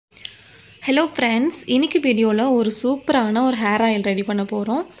Hello friends, இன்றைக்கி வீடியோவில் ஒரு சூப்பரான ஒரு ஹேர் ஆயில் ரெடி பண்ண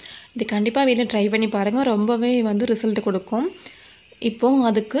போகிறோம். இது கண்டிப்பாக வீட்டில் ட்ரை பண்ணி பாருங்கள், ரொம்பவே ரிசல்ட் கொடுக்கும். இப்போது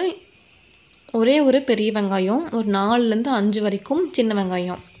அதுக்கு ஒரே ஒரு பெரிய வெங்காயம், ஒரு 4லேருந்து 5 வரைக்கும் சின்ன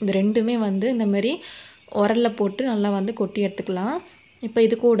வெங்காயம், இது ரெண்டுமே இந்தமாரி உரலில் போட்டு நல்லா கொட்டி எடுத்துக்கலாம். இப்போ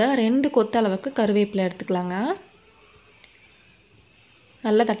இது கூட 2 கொத்த அளவுக்கு கருவேப்பிலை எடுத்துக்கலாங்க.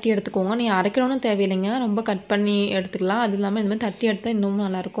 நல்லா தட்டி எடுத்துக்கோங்க. நீங்கள் அரைக்கணும்னு தேவையில்லைங்க, ரொம்ப கட் பண்ணி எடுத்துக்கலாம். அது இல்லாமல் இந்தமாதிரி தட்டி எடுத்தால் இன்னமும்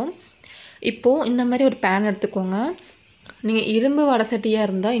நல்லாயிருக்கும். இப்போது இந்த மாதிரி ஒரு பேன் எடுத்துக்கோங்க. நீங்கள் இரும்பு வடை சட்டியாக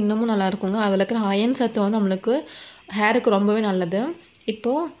இருந்தால் இன்னமும் நல்லாயிருக்குங்க. அதில் இருக்கிற அயன் சத்து நம்மளுக்கு ஹேருக்கு ரொம்பவே நல்லது.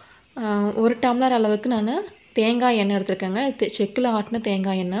 இப்போது 1 டம்ளர் அளவுக்கு நான் தேங்காய் எண்ணெய் எடுத்துருக்கேங்க. செக்கில் ஆட்டின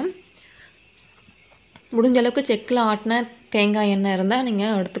தேங்காய் எண்ணெய். முடிஞ்ச அளவுக்கு செக்கில் ஆட்டின தேங்காய் எண்ணெய் இருந்தால்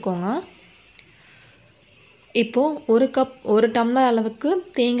நீங்கள் எடுத்துக்கோங்க. இப்போது 1 டம்ளர் அளவுக்கு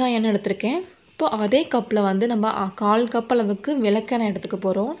தேங்காய் எண்ணெய் எடுத்திருக்கேன். இப்போது அதே கப்பில் நம்ம 1/4 கப் அளவுக்கு விளக்கெண்ணெய் எடுத்துக்க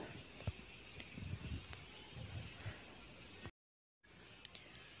போகிறோம்.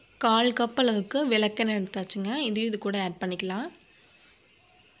 கால் கப் அளவுக்கு விளக்கெண்ணெய் எடுத்தாச்சுங்க. இது கூட ஆட் பண்ணிக்கலாம்.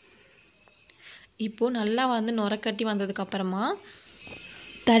 இப்போது நல்லா நுரக்கட்டி வந்ததுக்கப்புறமா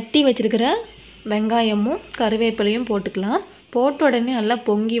தட்டி வச்சுருக்கிற வெங்காயமும் கருவேப்பிலையும் போட்டுக்கலாம். போட்ட உடனே நல்லா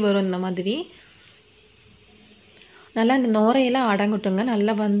பொங்கி வரும். இந்த மாதிரி நல்லா இந்த நுரையெல்லாம் அடங்கட்டுங்க.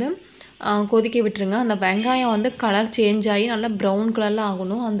 நல்லா கொதிக்க விட்டுருங்க. அந்த வெங்காயம் கலர் சேஞ்ச் ஆகி நல்லா ப்ரௌன் கலரில்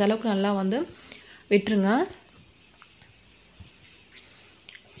ஆகணும். அந்தளவுக்கு நல்லா விட்டுருங்க.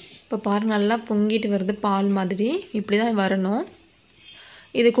 இப்போ பாருங்கள், நல்லா பொங்கிட்டு வருது பால் மாதிரி. இப்படி தான் வரணும்.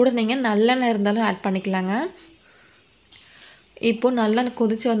 இது கூட நீங்கள் நல்லெண்ணெய் இருந்தாலும் ஆட் பண்ணிக்கலாங்க. இப்போது நல்லா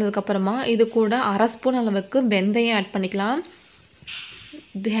கொதித்து வந்ததுக்கப்புறமா இது கூட 1/2 ஸ்பூன் அளவுக்கு வெந்தயம் ஆட் பண்ணிக்கலாம்.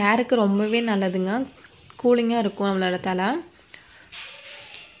 இது ஹேருக்கு ரொம்பவே நல்லதுங்க, கூலிங்காக இருக்கும் நம்மளோட தலை.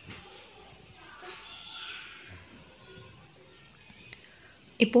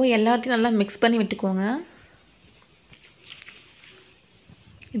 இப்போது எல்லாத்தையும் நல்லா மிக்ஸ் பண்ணி விட்டுக்கோங்க.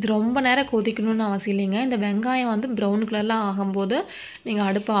 இது ரொம்ப நேரம் கொதிக்கணும்னு அவசியம் இல்லைங்க. இந்த வெங்காயம் ப்ரௌன் கலரில் ஆகும்போது நீங்கள்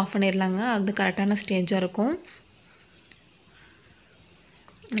அடுப்பை ஆஃப் பண்ணிடலாங்க. அது கரெக்டான ஸ்டேஜாக இருக்கும்.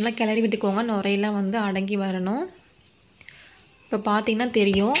 நல்லா கிளறி விட்டுக்கோங்க. நுரையெல்லாம் அடங்கி வரணும். இப்போ பார்த்தீங்கன்னா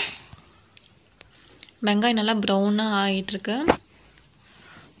தெரியும், வெங்காயம் நல்லா ப்ரௌனாக ஆகிட்டுருக்கு.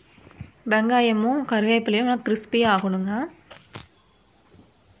 வெங்காயமும் கருவேப்பிலையும் நல்லா கிறிஸ்பியாக ஆகணுங்க.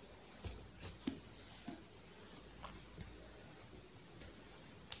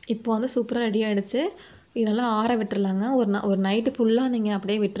 இப்போ சூப்பராக ரெடி ஆகிடுச்சு. இதெல்லாம் ஆற விட்டுறலாங்க. ஒரு நைட்டு ஃபுல்லாக நீங்கள்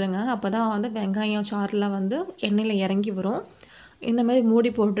அப்படியே விட்டுருங்க. அப்போ தான் வெங்காயம் சாரெலாம் எண்ணெயில் இறங்கி வரும். இந்தமாதிரி மூடி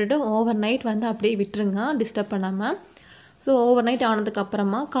போட்டுட்டு ஓவர் நைட் அப்படியே விட்டுருங்க, டிஸ்டர்ப் பண்ணாமல். ஸோ ஓவர் நைட்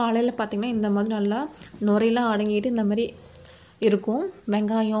ஆனதுக்கப்புறமா காலையில் பார்த்திங்கன்னா இந்த மாதிரி நல்லா நுரையெல்லாம் அடங்கிட்டு இந்த மாதிரி இருக்கும்.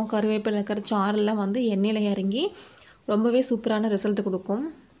 வெங்காயம் கருவேப்பிலை இருக்கிற சாரெல்லாம் எண்ணெயில் இறங்கி ரொம்பவே சூப்பரான ரிசல்ட் கொடுக்கும்.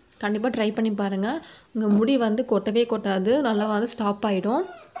 கண்டிப்பாக ட்ரை பண்ணி பாருங்கள். உங்கள் முடி கொட்டவே கொட்டாது, நல்லா ஸ்டாப் ஆகிடும்.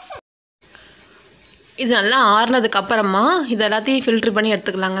 இது நல்லா ஆறுனதுக்கப்புறமா இது எல்லாத்தையும் ஃபில்ட்ரு பண்ணி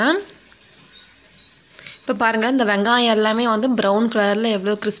எடுத்துக்கலாங்க. இப்போ பாருங்கள், இந்த வெங்காயம் எல்லாமே ப்ரௌன் கலரில்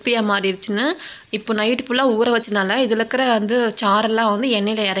எவ்வளோ கிறிஸ்பியாக மாறிடுச்சுன்னு. இப்போ நைட்டு ஃபுல்லாக ஊற வச்சனால இதில் இருக்கிற சாரெல்லாம்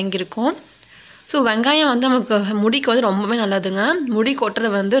எண்ணெயில் இறங்கியிருக்கும். ஸோ வெங்காயம் நமக்கு முடிக்கு ரொம்பவே நல்லதுங்க. முடி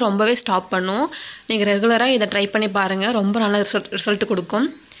கொட்டுறது ரொம்பவே ஸ்டாப் பண்ணும். நீங்கள் ரெகுலராக இதை ட்ரை பண்ணி பாருங்கள், ரொம்ப நல்ல ரிசல்ட் கொடுக்கும்.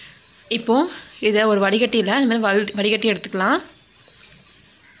 இப்போது இதை ஒரு வடிகட்டியில் இந்த மாதிரி வடிகட்டி எடுத்துக்கலாம்.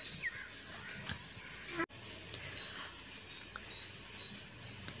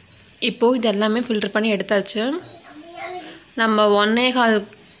 இப்போது இது எல்லாமே ஃபில்டர் பண்ணி எடுத்தாச்சு. நம்ம 1.25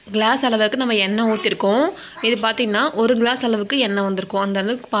 கிளாஸ் அளவுக்கு நம்ம எண்ணெய் ஊற்றிருக்கோம். இது பார்த்திங்கன்னா 1 கிளாஸ் அளவுக்கு எண்ணெய் வந்திருக்கும். அந்த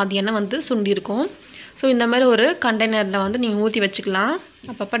அளவுக்கு பாதி எண்ணெய் சுண்டியிருக்கும். ஸோ இந்த மாதிரி ஒரு கண்டெய்னரில் நீங்கள் ஊற்றி வச்சுக்கலாம்.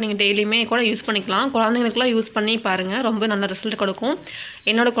 அப்பப்போ நீங்கள் டெய்லியுமே கூட யூஸ் பண்ணிக்கலாம். குழந்தைங்களுக்குலாம் யூஸ் பண்ணி பாருங்கள், ரொம்ப நல்ல ரிசல்ட் கொடுக்கும்.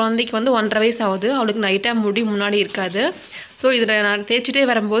 என்னோடய குழந்தைக்கு 1.5 வயசு ஆகுது. அவளுக்கு நைட்டாக முடி முன்னாடி இருக்காது. ஸோ இதில் நான் தேய்ச்சிட்டே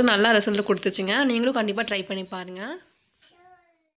வரும்போது நல்லா ரிசல்ட் கொடுத்துச்சுங்க. நீங்களும் கண்டிப்பாக ட்ரை பண்ணி பாருங்கள்.